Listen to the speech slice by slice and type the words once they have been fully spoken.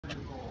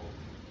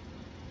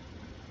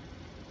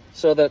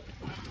so that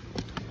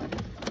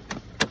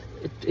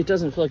it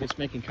doesn't feel like it's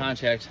making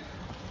contact.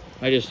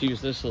 I just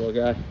use this little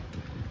guy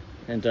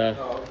and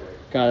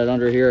got it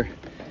under here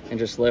and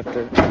just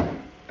lifted.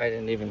 I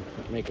didn't even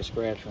make a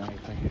scratch or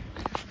anything.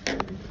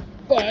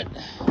 But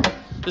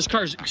this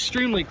car's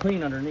extremely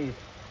clean underneath.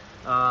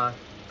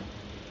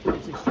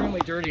 It's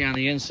extremely dirty on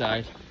the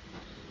inside.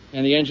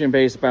 And the engine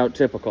bay is about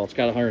typical. It's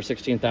got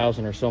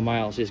 116,000 or so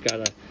miles. He's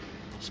got a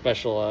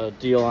special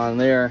deal on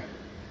there.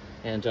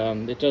 And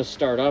it does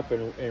start up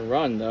and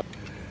run though.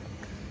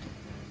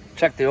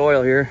 Check the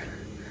oil here.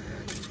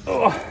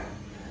 Oh.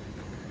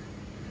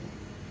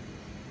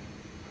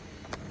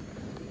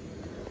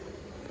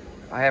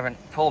 I haven't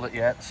pulled it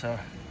yet, so.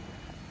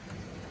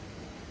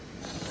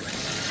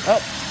 Oh,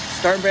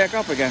 starting back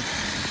up again.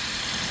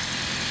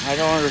 I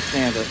don't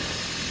understand it.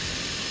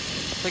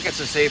 I think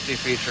it's a safety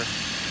feature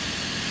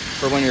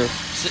for when you're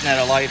sitting at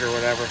a light or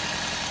whatever.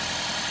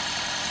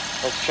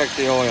 Let's check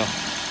the oil,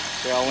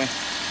 shall we?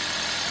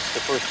 It's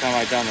the first time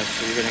I've done this,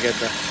 so you're gonna get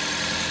the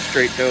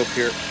straight dope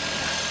here.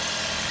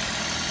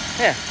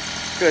 Yeah,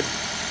 good.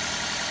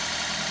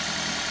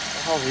 What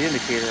the hell's the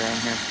indicator on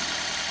here?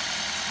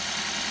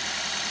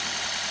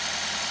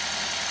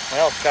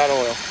 Well, it's got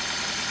oil.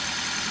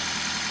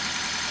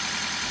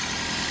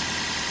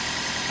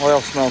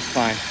 Oil smells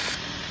fine.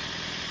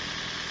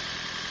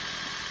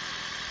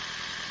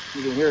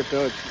 You can hear it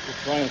though,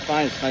 it's running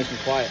fine, it's nice and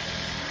quiet.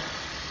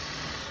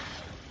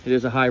 It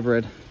is a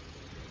hybrid.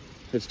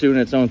 It's doing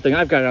its own thing.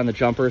 I've got it on the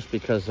jumpers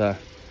because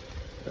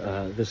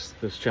this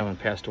gentleman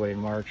passed away in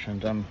March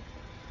and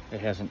it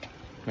hasn't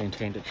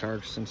maintained a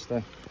charge since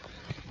then.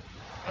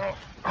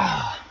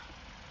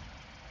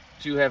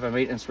 Do have a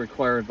maintenance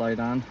required light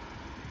on.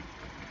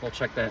 We'll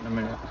check that in a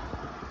minute.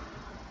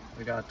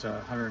 We got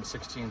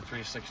 116,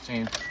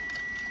 316.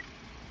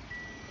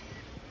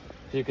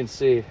 You can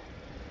see,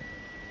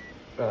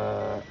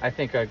 I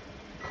think a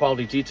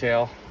quality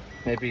detail,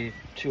 maybe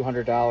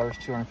 $200,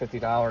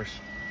 $250,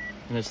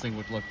 and this thing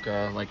would look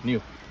like new.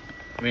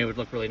 I mean, it would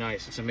look really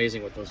nice. It's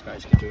amazing what those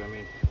guys can do. I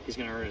mean, he's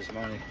gonna earn his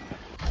money.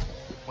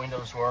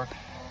 Windows work,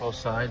 both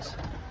sides.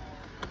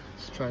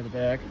 Let's try the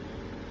back.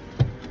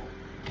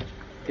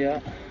 Yeah.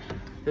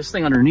 This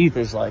thing underneath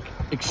is like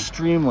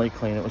extremely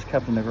clean. It was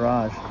kept in the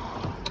garage.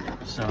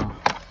 So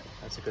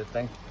that's a good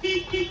thing.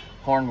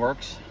 Horn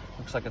works.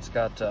 Looks like it's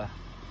got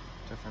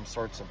different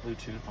sorts of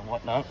Bluetooth and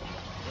whatnot.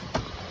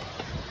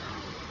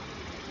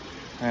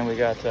 And we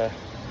got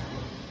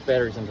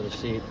batteries under the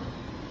seat.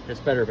 It's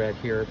better back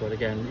here, but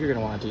again, you're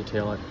gonna want to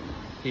detail it.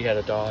 He had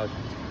a dog,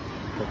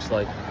 looks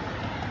like.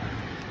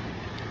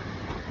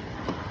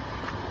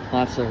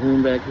 Lots of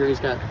room back here.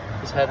 He's got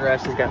his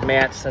headrest, he's got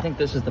mats. I think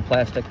this is the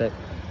plastic that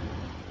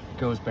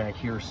goes back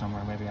here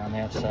somewhere, maybe on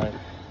that side.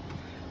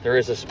 There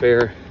is a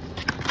spare.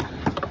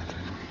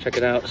 Check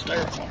it out,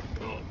 styrofoam.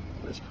 Oh,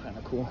 that's kind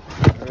of cool.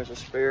 There is a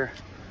spare.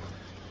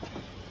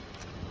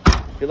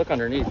 If you look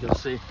underneath, you'll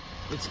see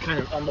it's kind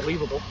of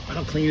unbelievable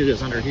how clean it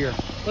is under here.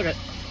 Look at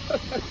it.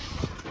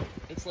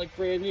 It's like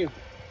brand new.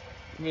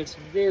 I mean, it's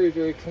very,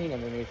 very clean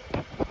underneath.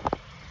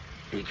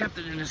 He kept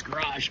it in his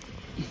garage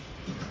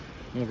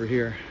over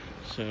here,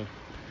 so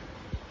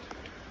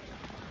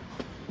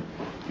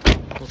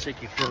we'll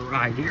take you for a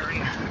ride here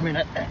in a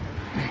minute.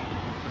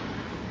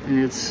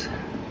 And it's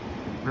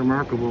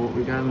remarkable what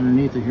we got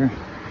underneath it here.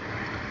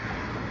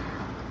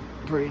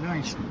 Pretty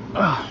nice.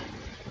 Ugh.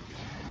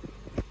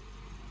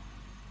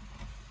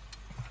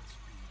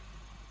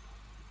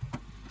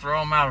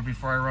 Throw them out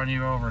before I run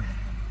you over.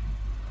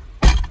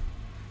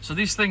 So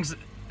these things,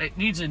 it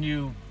needs a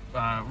new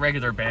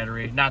regular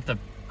battery, not the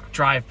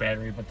drive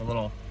battery, but the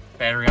little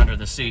battery under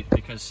the seat,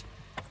 because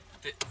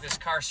this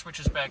car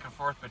switches back and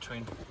forth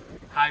between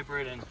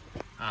hybrid and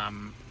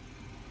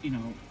you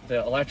know,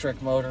 the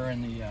electric motor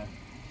and the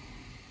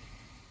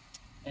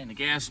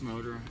gas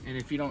motor. And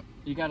if you don't,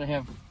 you got to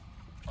have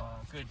a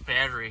good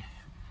battery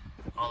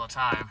all the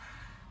time.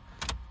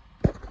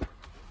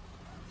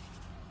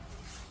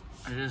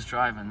 It is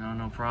driving,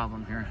 no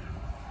problem here.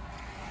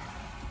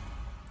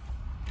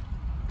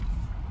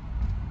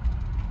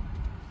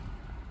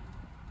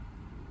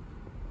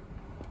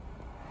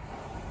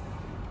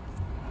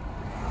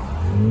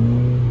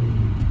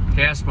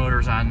 Gas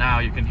motor's on now,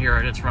 you can hear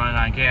it, it's running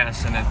on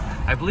gas, and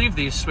I believe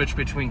these switch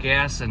between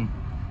gas and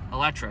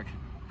electric.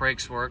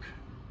 Brakes work.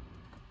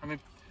 I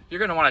mean, you're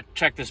going to want to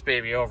check this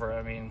baby over.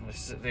 I mean,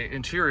 the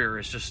interior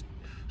is just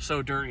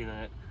so dirty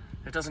that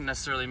it doesn't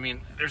necessarily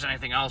mean there's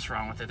anything else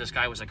wrong with it. This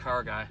guy was a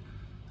car guy,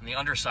 and the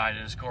underside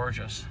is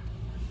gorgeous.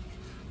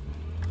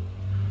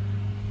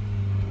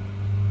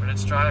 But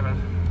it's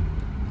driving.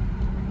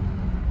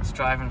 It's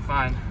driving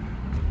fine.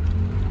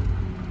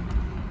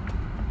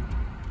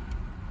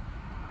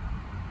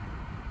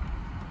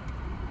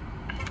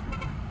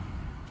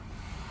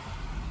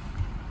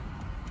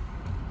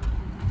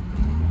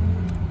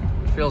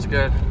 Feels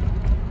good.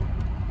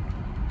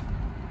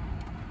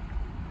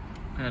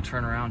 I'm gonna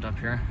turn around up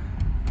here.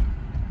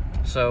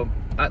 So,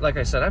 like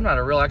I said, I'm not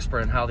a real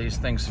expert in how these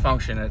things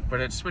function, but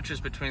it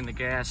switches between the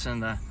gas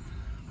and the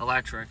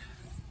electric.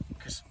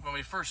 because when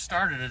we first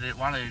started it, it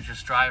wanted to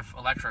just drive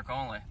electric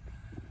only.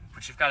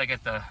 But you've got to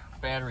get the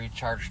battery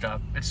charged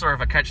up. It's sort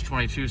of a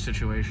catch-22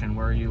 situation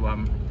where you,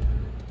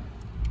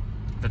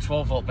 the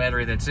 12-volt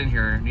battery that's in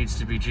here needs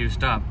to be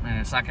juiced up, and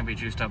it's not going to be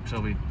juiced up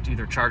until we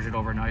either charge it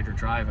overnight or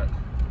drive it.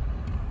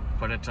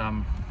 But it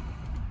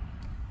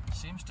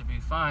seems to be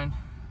fine.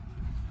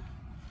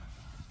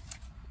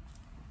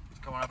 It's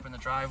going up in the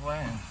driveway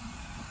and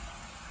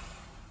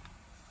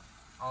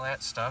all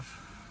that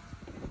stuff.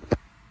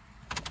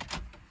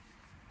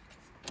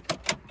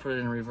 Put it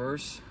in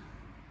reverse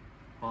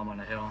while I'm on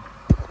a hill.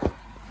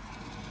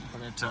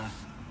 But it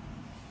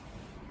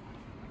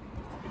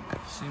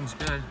seems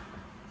good.